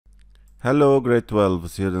Hello grade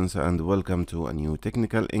 12 students and welcome to a new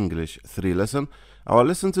technical English 3 lesson. Our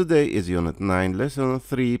lesson today is unit 9 lesson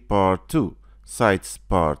 3 part 2 sites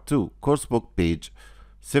part 2 coursebook page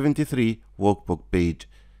 73 workbook page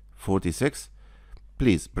 46.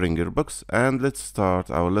 Please bring your books and let's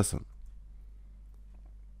start our lesson.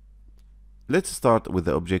 Let's start with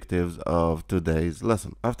the objectives of today's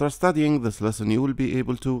lesson. After studying this lesson you will be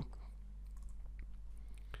able to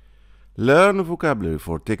learn vocabulary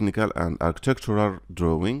for technical and architectural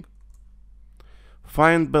drawing.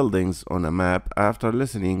 Find buildings on a map after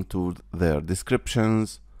listening to their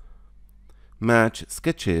descriptions. Match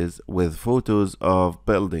sketches with photos of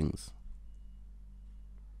buildings.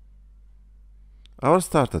 Our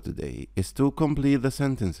starter today is to complete the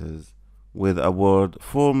sentences with a word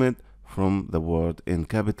formed from the word in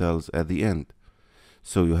capitals at the end.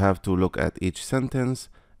 So you have to look at each sentence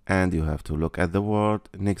and you have to look at the word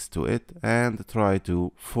next to it and try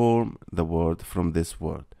to form the word from this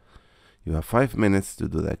word. You have 5 minutes to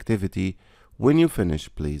do the activity. When you finish,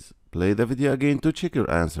 please play the video again to check your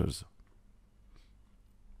answers.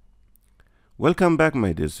 Welcome back,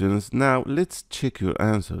 my dear students. Now let's check your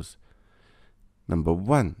answers. Number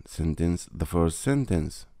 1 sentence, the first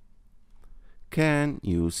sentence. Can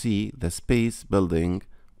you see the space building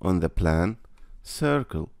on the plan?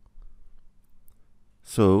 Circle.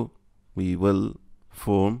 So we will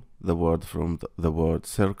form the word from the word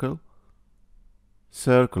circle.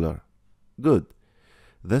 Circular. Good.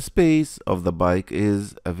 The space of the bike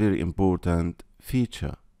is a very important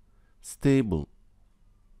feature. Stable.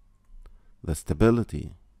 The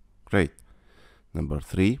stability. Great. Number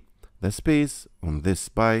 3. The space on this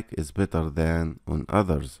bike is better than on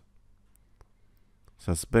others.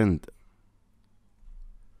 Suspend.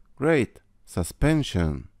 Great.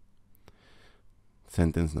 Suspension.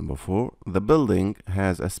 Sentence number 4. The building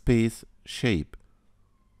has a space shape.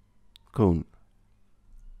 Cone.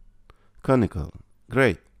 Conical.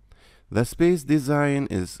 Great. The space design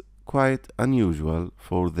is quite unusual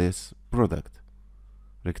for this product.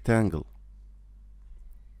 Rectangle.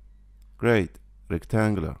 Great.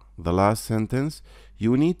 Rectangular. The last sentence.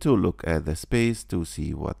 You need to look at the space to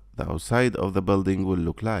see what the outside of the building will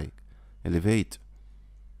look like. Elevate.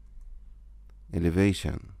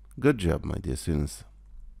 Elevation. Good job, my dear students.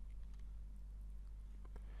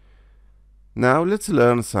 Now let's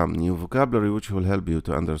learn some new vocabulary which will help you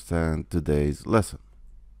to understand today's lesson.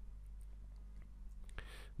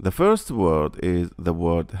 The first word is the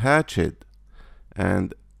word hatched,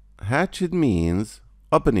 and hatched means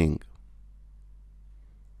opening.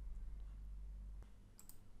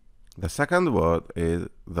 The second word is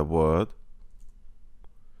the word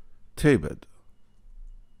tipped.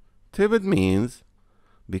 Tipped means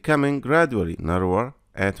becoming gradually narrower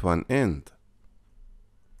at one end.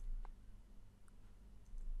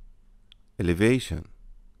 Elevation.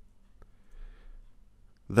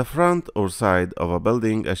 The front or side of a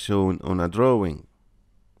building as shown on a drawing.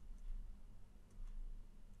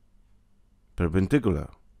 Perpendicular.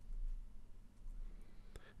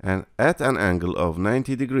 And at an angle of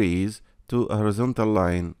 90 degrees to a horizontal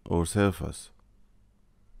line or surface.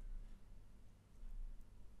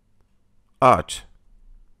 Arch.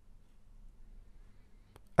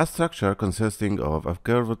 A structure consisting of a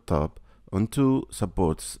curved top on two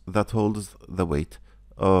supports that holds the weight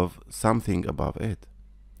of something above it.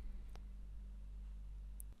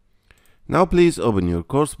 Now please open your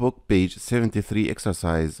coursebook page 73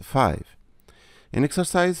 exercise 5. In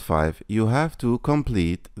exercise 5 you have to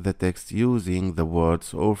complete the text using the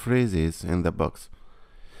words or phrases in the box.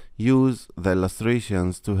 Use the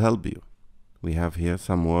illustrations to help you. We have here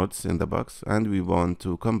some words in the box and we want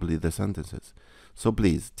to complete the sentences. So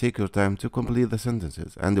please take your time to complete the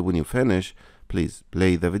sentences, and when you finish, please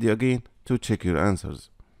play the video again to check your answers.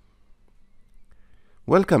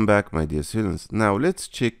 Welcome back, my dear students. Now let's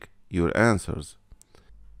check your answers.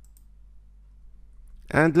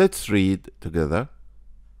 And let's read together.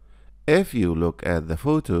 If you look at the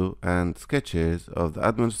photo and sketches of the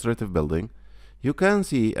administrative building, you can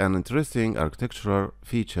see an interesting architectural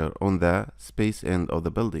feature on the space end of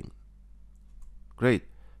the building. Great.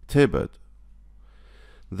 Tipped.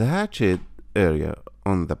 The hatched area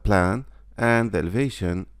on the plan and the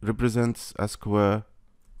elevation represents a square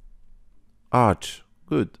arch.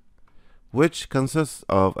 Good. Which consists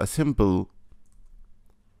of a simple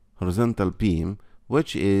horizontal beam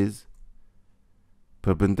which is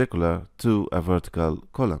perpendicular to a vertical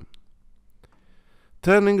column.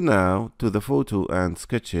 Turning now to the photo and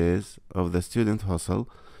sketches of the student hostel,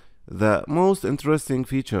 the most interesting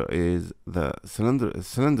feature is the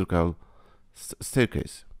cylindrical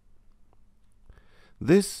staircase.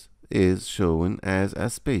 This is shown as a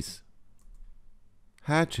space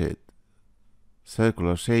hatchet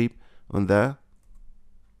circular shape on the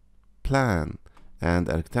plan and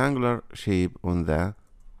a rectangular shape on the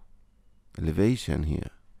elevation here.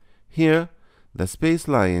 Here, the space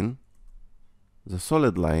line, the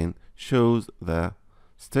solid line, shows the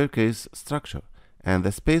staircase structure, and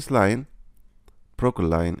the space line, Procol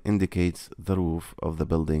line, indicates the roof of the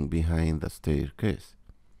building behind the staircase.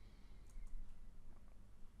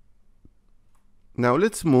 Now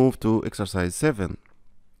let's move to exercise 7.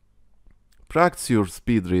 Practice your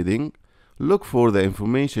speed reading. Look for the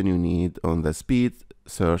information you need on the speed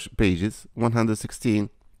search pages 116,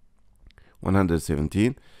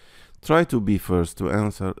 117. Try to be first to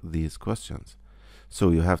answer these questions. So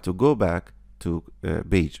you have to go back to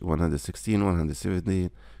page 116,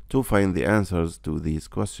 117 to find the answers to these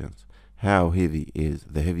questions. How heavy is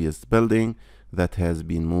the heaviest building that has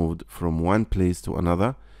been moved from one place to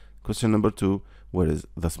another? Question number 2. Where is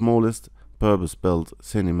the smallest purpose-built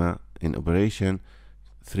cinema in operation?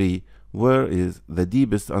 3. Where is the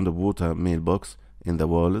deepest underwater mailbox in the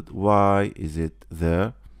world? Why is it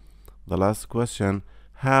there? The last question,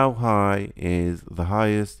 how high is the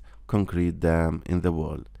highest concrete dam in the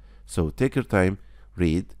world? So take your time,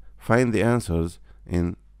 read, find the answers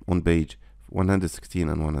on page 116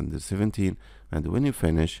 and 117, and when you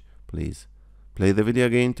finish, please play the video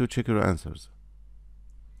again to check your answers.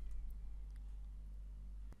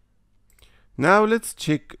 Now let's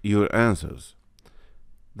check your answers.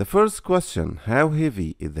 The first question, how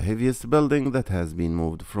heavy is the heaviest building that has been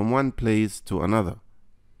moved from one place to another?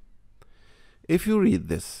 If you read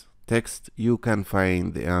this text, you can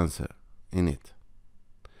find the answer in it.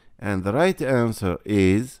 And the right answer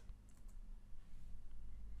is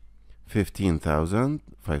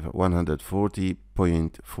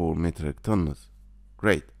 15,140.4 metric tons.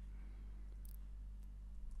 Great.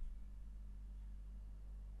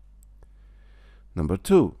 Number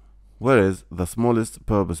 2. Where is the smallest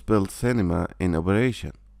purpose-built cinema in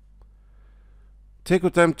operation? Take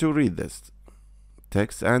your time to read this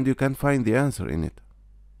text and you can find the answer in it.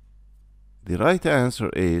 The right answer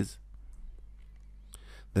is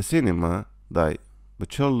the Cinema di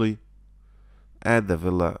Boccioli at the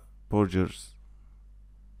Villa Borghese,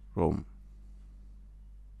 Rome.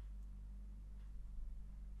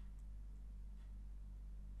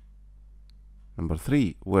 Number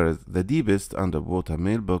 3. Where is the deepest underwater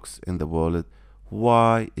mailbox in the world?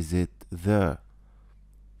 Why is it there?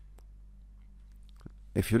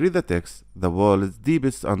 If you read the text, the world's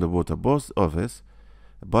deepest underwater post box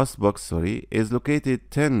is located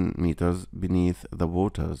 10 meters beneath the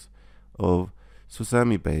waters of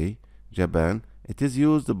Susami Bay, Japan. It is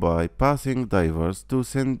used by passing divers to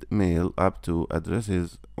send mail up to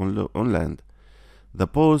addresses on land. The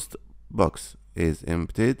post box is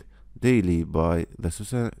emptied daily by the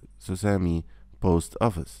Susami Post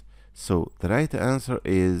Office. So the right answer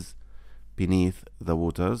is beneath the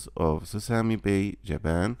waters of Susami Bay,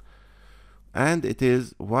 Japan. And it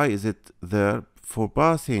is, why is it there? For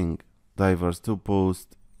passing divers to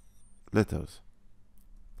post letters.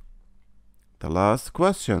 The last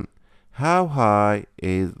question, how high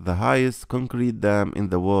is the highest concrete dam in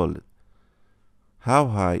the world? How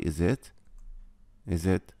high is it?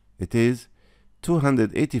 It is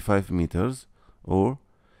 285 meters or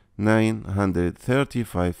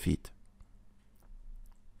 935 feet.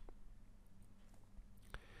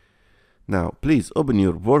 Now, please open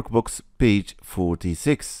your workbooks, page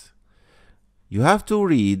 46. You have to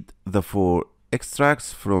read the 4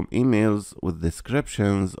 extracts from emails with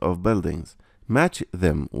descriptions of buildings. Match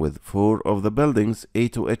them with 4 of the buildings A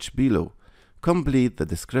to H below. Complete the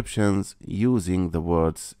descriptions using the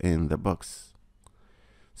words in the box.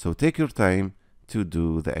 So take your time to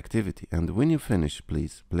do the activity, and when you finish,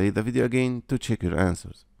 please play the video again to check your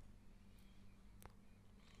answers.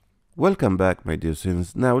 Welcome back, my dear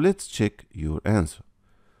students. Now let's check your answer.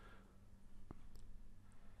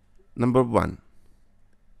 Number 1,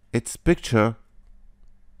 its picture.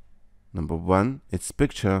 Number 1, its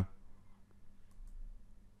picture.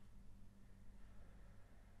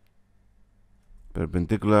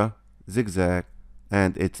 Perpendicular, zigzag,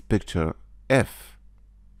 and its picture F.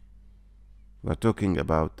 We're talking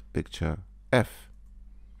about picture F.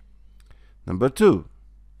 Number 2,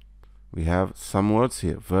 we have some words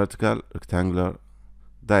here, vertical, rectangular,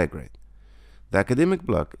 diagram. The academic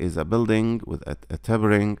block is a building with a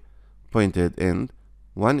tapering pointed end,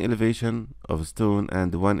 one elevation of stone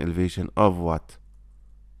and one elevation of what?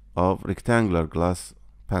 Of rectangular glass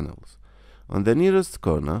panels. On the nearest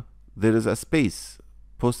corner, there is a space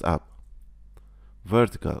post up,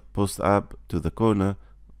 vertical post up to the corner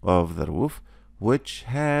of the roof, which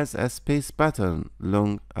has a space pattern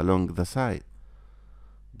along the side.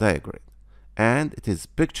 diagram, and it is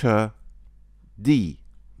picture D,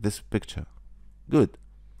 this picture. Good.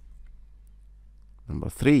 Number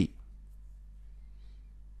 3,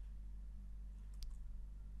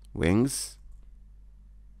 wings,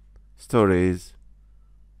 stories,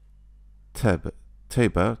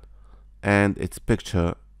 tapered, and it's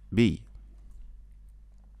picture B.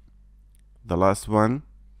 The last one,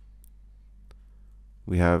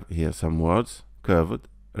 we have here some words: curved,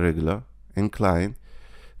 regular, inclined.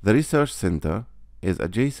 The research center is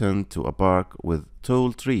adjacent to a park with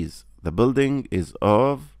tall trees. The building is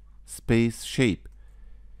of space shape,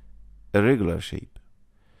 irregular shape,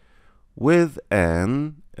 with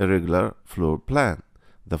an irregular floor plan.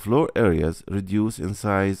 The floor areas reduce in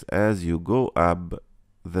size as you go up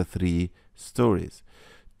the 3 stories.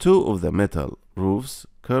 2 of the metal roofs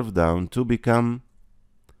curve down to become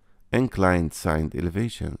inclined side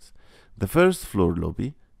elevations. The first floor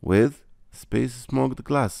lobby with space smoked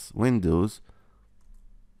glass windows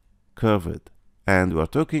curved. And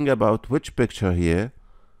we're talking about which picture here?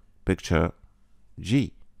 Picture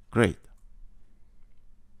G. Great.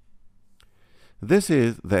 This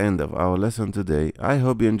is the end of our lesson today. I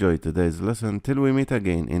hope you enjoyed today's lesson. Till we meet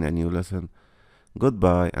again in a new lesson.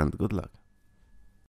 Goodbye and good luck.